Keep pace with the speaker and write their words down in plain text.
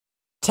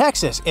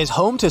Texas is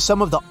home to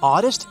some of the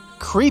oddest,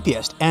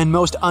 creepiest, and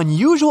most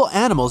unusual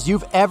animals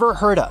you've ever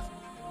heard of.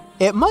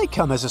 It might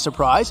come as a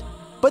surprise,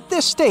 but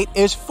this state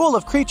is full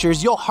of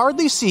creatures you'll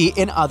hardly see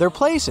in other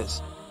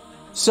places.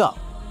 So,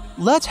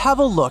 let's have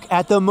a look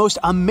at the most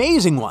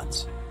amazing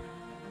ones.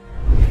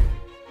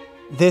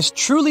 This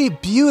truly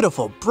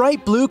beautiful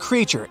bright blue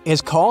creature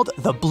is called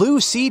the blue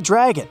sea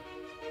dragon.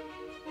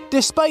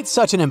 Despite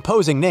such an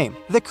imposing name,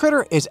 the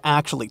critter is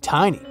actually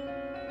tiny.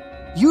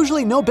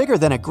 Usually no bigger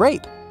than a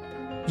grape.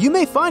 You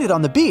may find it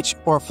on the beach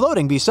or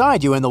floating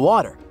beside you in the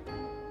water.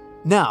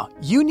 Now,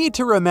 you need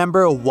to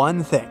remember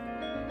one thing.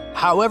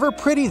 However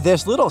pretty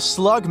this little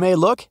slug may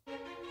look,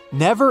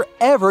 never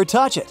ever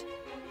touch it.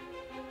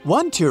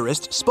 One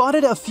tourist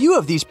spotted a few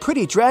of these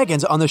pretty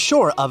dragons on the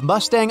shore of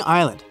Mustang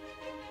Island.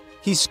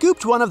 He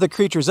scooped one of the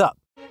creatures up.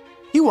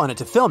 He wanted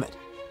to film it.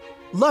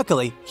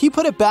 Luckily, he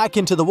put it back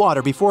into the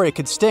water before it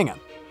could sting him.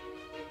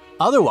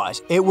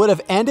 Otherwise, it would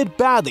have ended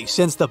badly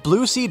since the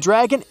blue sea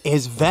dragon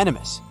is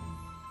venomous.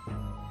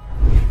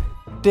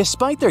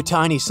 Despite their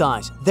tiny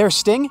size, their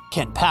sting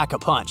can pack a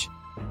punch,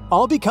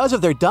 all because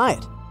of their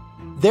diet.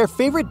 Their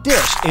favorite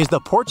dish is the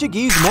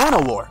Portuguese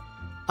man-o'-war,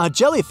 a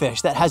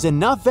jellyfish that has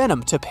enough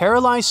venom to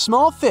paralyze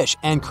small fish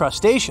and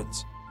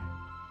crustaceans.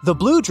 The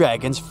blue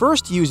dragons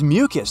first use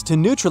mucus to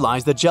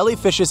neutralize the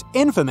jellyfish's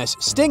infamous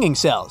stinging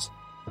cells.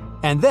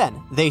 And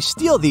then they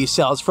steal these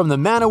cells from the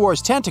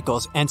man-o'-war's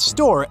tentacles and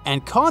store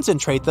and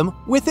concentrate them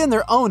within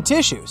their own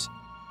tissues.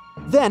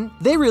 Then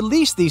they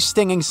release these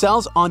stinging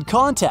cells on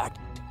contact,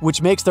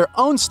 which makes their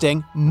own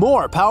sting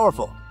more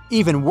powerful,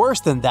 even worse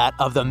than that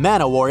of the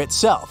man-o'-war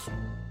itself.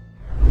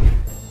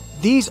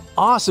 These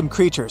awesome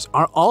creatures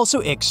are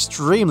also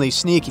extremely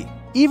sneaky.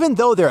 Even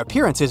though their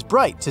appearance is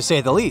bright, to say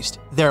the least,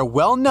 they're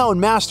well-known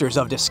masters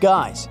of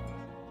disguise.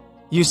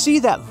 You see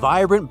that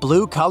vibrant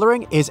blue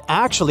coloring is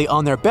actually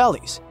on their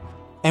bellies,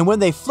 and when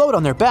they float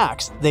on their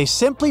backs, they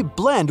simply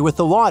blend with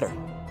the water.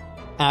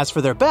 As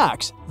for their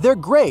backs, they're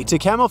gray to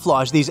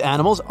camouflage these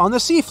animals on the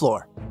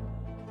seafloor.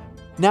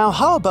 Now,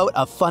 how about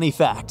a funny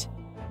fact?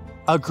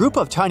 A group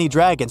of tiny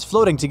dragons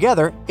floating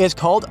together is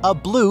called a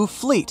blue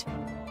fleet.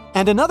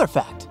 And another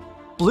fact,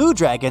 blue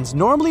dragons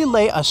normally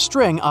lay a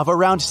string of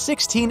around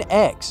 16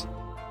 eggs,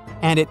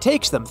 and it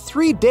takes them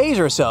 3 days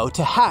or so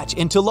to hatch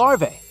into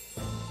larvae.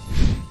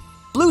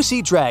 Blue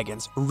sea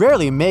dragons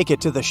rarely make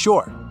it to the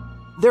shore.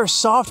 They're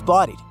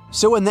soft-bodied,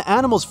 so when the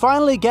animals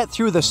finally get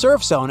through the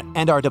surf zone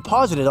and are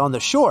deposited on the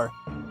shore,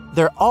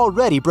 they're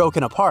already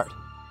broken apart.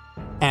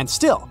 And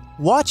still,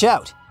 watch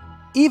out!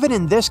 Even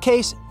in this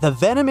case, the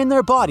venom in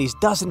their bodies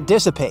doesn't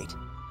dissipate.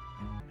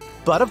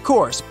 But of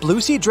course, blue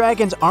sea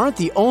dragons aren't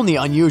the only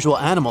unusual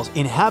animals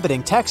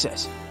inhabiting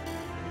Texas.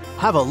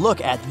 Have a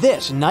look at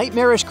this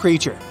nightmarish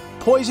creature,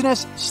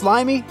 poisonous,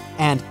 slimy,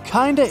 and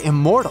kinda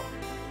immortal.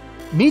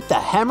 Meet the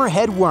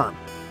hammerhead worm.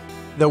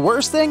 The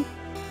worst thing?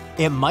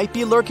 It might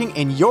be lurking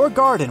in your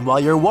garden while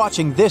you're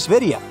watching this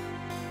video.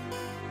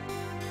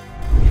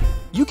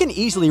 You can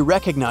easily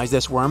recognize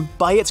this worm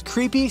by its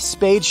creepy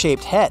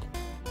spade-shaped head.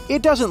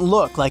 It doesn't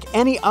look like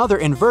any other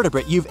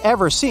invertebrate you've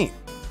ever seen.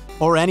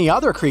 Or any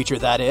other creature,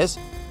 that is.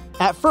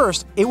 At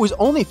first, it was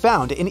only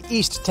found in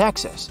East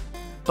Texas.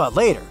 But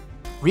later,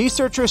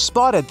 researchers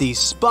spotted these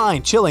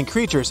spine-chilling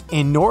creatures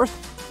in North,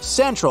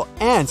 Central,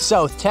 and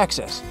South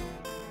Texas.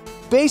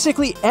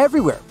 Basically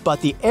everywhere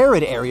but the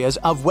arid areas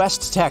of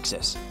West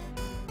Texas.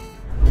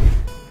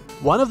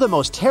 One of the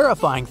most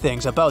terrifying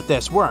things about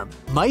this worm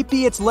might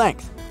be its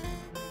length.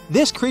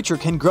 This creature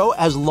can grow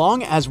as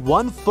long as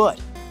 1 foot.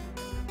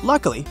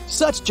 Luckily,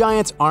 such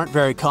giants aren't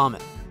very common.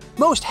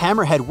 Most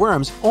hammerhead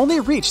worms only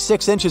reach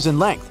 6 inches in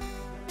length.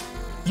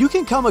 You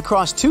can come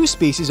across 2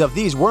 species of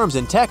these worms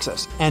in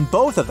Texas, and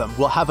both of them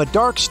will have a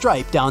dark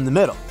stripe down the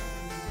middle.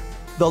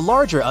 The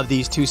larger of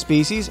these 2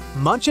 species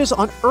munches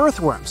on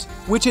earthworms,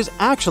 which is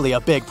actually a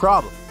big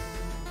problem.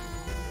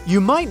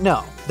 You might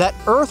know that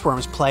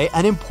earthworms play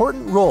an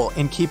important role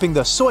in keeping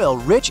the soil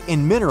rich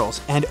in minerals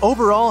and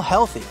overall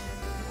healthy.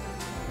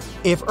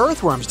 If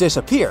earthworms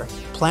disappear,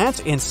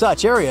 plants in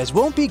such areas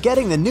won't be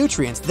getting the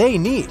nutrients they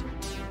need.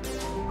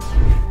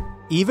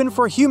 Even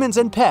for humans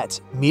and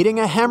pets, meeting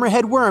a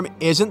hammerhead worm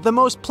isn't the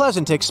most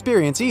pleasant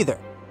experience either.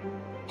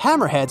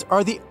 Hammerheads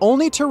are the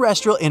only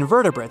terrestrial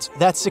invertebrates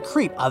that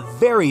secrete a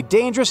very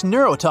dangerous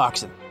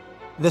neurotoxin,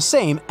 the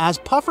same as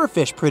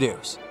pufferfish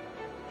produce.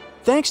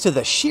 Thanks to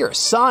the sheer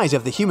size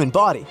of the human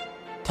body,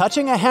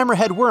 touching a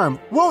hammerhead worm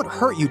won't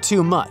hurt you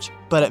too much,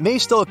 but it may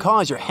still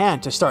cause your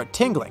hand to start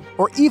tingling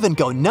or even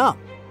go numb.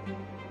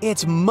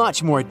 It's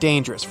much more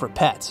dangerous for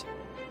pets.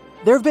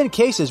 There have been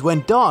cases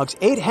when dogs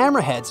ate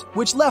hammerheads,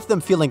 which left them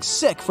feeling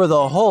sick for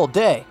the whole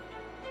day.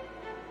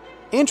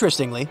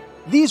 Interestingly,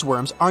 these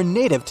worms are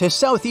native to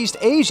Southeast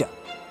Asia.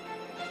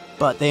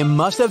 But they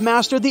must have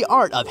mastered the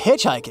art of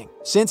hitchhiking,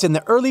 since in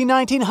the early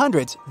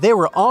 1900s they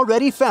were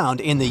already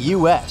found in the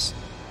US.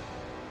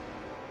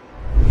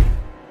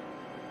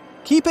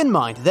 Keep in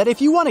mind that if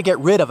you want to get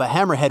rid of a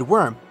hammerhead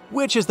worm,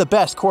 which is the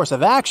best course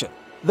of action,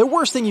 the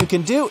worst thing you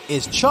can do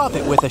is chop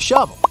it with a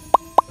shovel.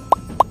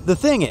 The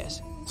thing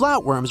is,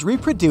 flatworms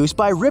reproduce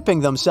by ripping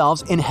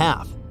themselves in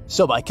half.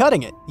 So by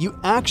cutting it, you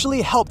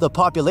actually help the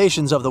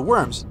populations of the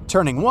worms,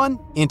 turning one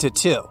into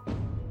two.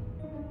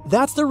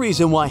 That's the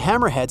reason why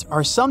hammerheads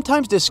are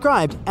sometimes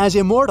described as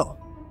immortal,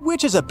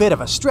 which is a bit of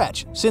a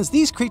stretch since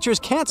these creatures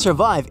can't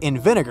survive in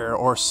vinegar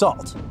or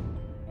salt.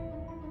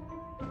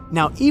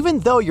 Now, even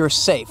though you're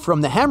safe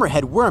from the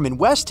hammerhead worm in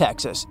West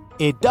Texas,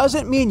 it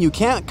doesn't mean you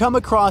can't come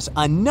across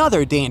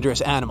another dangerous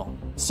animal,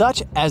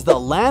 such as the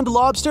land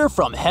lobster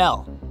from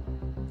hell.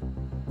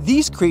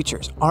 These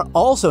creatures are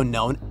also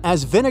known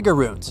as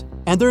vinegaroons,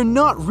 and they're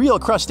not real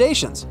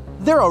crustaceans,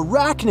 they're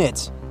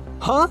arachnids.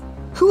 Huh?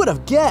 Who would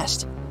have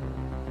guessed?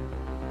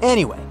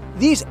 Anyway,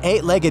 these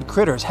 8-legged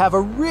critters have a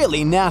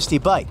really nasty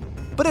bite,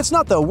 but it's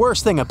not the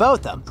worst thing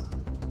about them.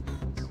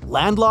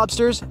 Land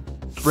lobsters,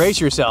 brace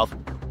yourself,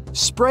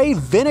 spray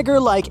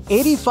vinegar-like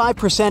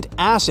 85%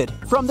 acid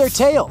from their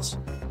tails.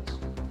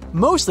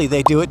 Mostly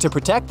they do it to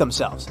protect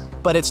themselves,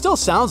 but it still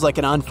sounds like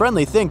an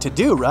unfriendly thing to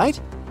do, right?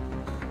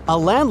 A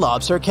land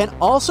lobster can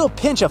also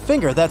pinch a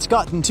finger that's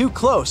gotten too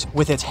close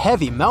with its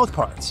heavy mouth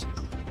parts.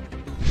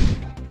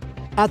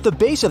 At the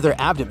base of their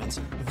abdomens,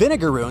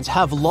 vinegaroons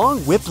have long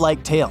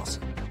whip-like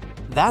tails.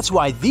 That's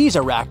why these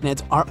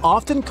arachnids are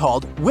often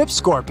called whip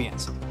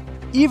scorpions,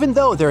 even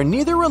though they're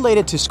neither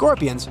related to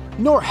scorpions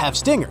nor have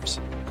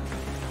stingers.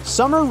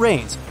 Summer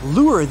rains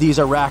lure these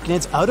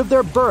arachnids out of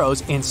their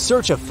burrows in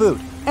search of food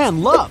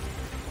and love.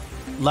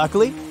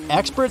 Luckily,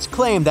 experts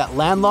claim that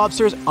land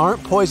lobsters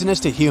aren't poisonous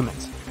to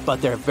humans, but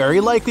they're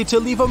very likely to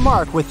leave a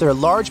mark with their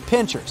large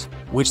pinchers,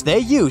 which they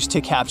use to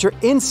capture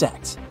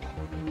insects.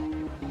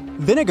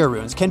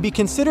 Vinegaroons can be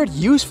considered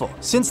useful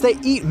since they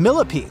eat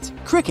millipedes,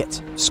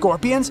 crickets,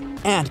 scorpions,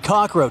 and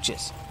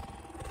cockroaches.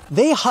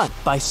 They hunt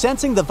by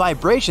sensing the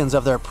vibrations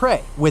of their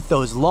prey with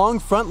those long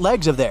front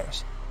legs of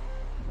theirs.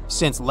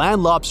 Since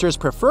land lobsters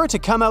prefer to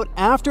come out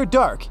after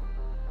dark,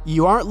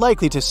 you aren't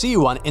likely to see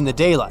one in the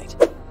daylight.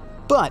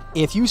 But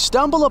if you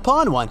stumble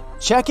upon one,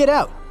 check it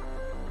out.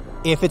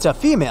 If it's a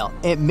female,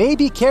 it may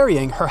be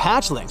carrying her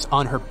hatchlings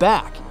on her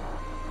back.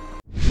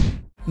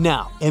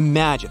 Now,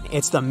 imagine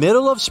it's the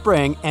middle of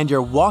spring and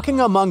you're walking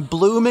among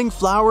blooming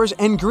flowers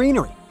and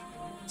greenery.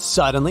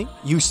 Suddenly,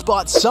 you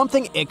spot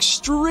something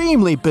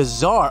extremely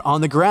bizarre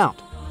on the ground.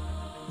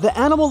 The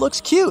animal looks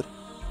cute,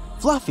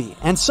 fluffy,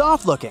 and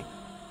soft-looking.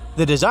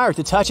 The desire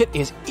to touch it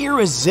is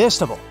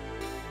irresistible.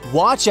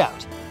 Watch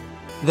out!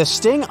 The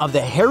sting of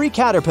the hairy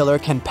caterpillar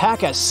can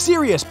pack a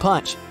serious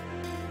punch.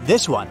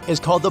 This one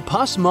is called the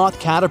puss moth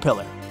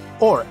caterpillar,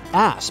 or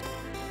asp.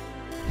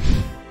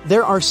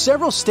 There are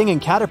several stinging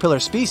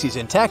caterpillar species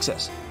in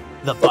Texas: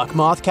 the buck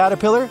moth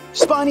caterpillar,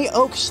 spiny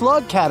oak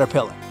slug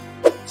caterpillar,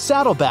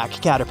 saddleback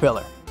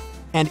caterpillar,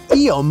 and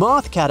eo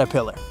moth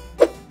caterpillar.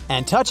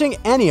 And touching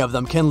any of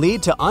them can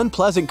lead to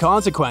unpleasant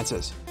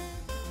consequences.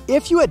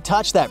 If you had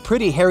touched that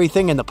pretty hairy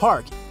thing in the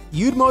park,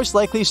 you'd most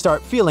likely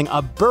start feeling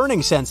a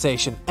burning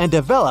sensation and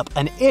develop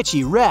an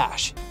itchy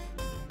rash.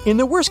 In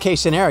the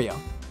worst-case scenario,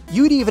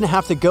 you'd even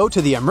have to go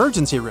to the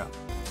emergency room.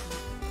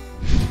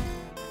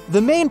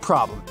 The main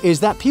problem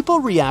is that people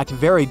react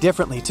very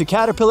differently to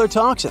caterpillar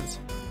toxins.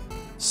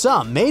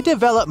 Some may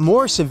develop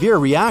more severe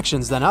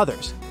reactions than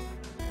others.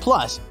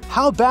 Plus,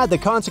 how bad the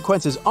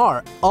consequences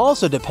are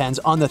also depends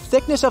on the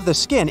thickness of the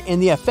skin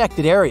in the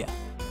affected area.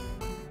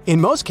 In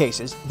most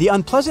cases, the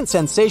unpleasant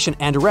sensation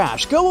and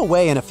rash go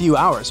away in a few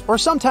hours or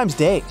sometimes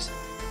days.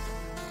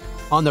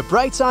 On the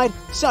bright side,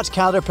 such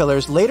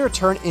caterpillars later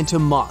turn into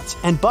moths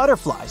and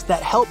butterflies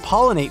that help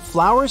pollinate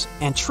flowers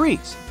and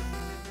trees.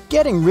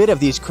 Getting rid of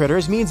these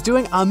critters means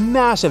doing a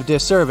massive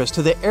disservice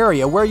to the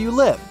area where you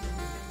live.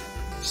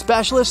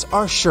 Specialists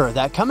are sure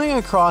that coming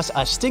across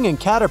a stinging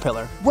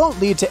caterpillar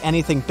won't lead to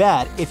anything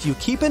bad if you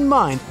keep in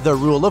mind the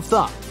rule of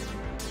thumb.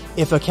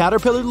 If a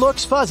caterpillar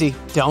looks fuzzy,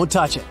 don't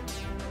touch it.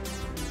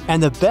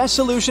 And the best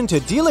solution to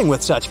dealing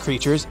with such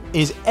creatures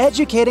is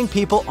educating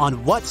people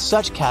on what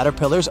such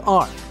caterpillars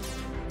are,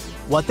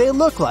 what they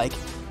look like,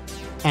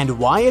 and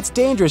why it's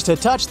dangerous to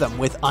touch them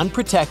with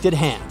unprotected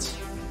hands.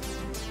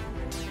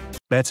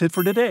 That's it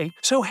for today.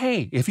 So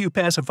hey, if you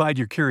pacified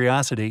your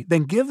curiosity,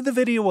 then give the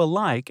video a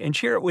like and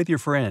share it with your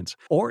friends.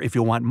 Or if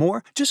you want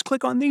more, just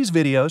click on these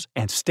videos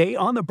and stay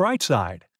on the bright side.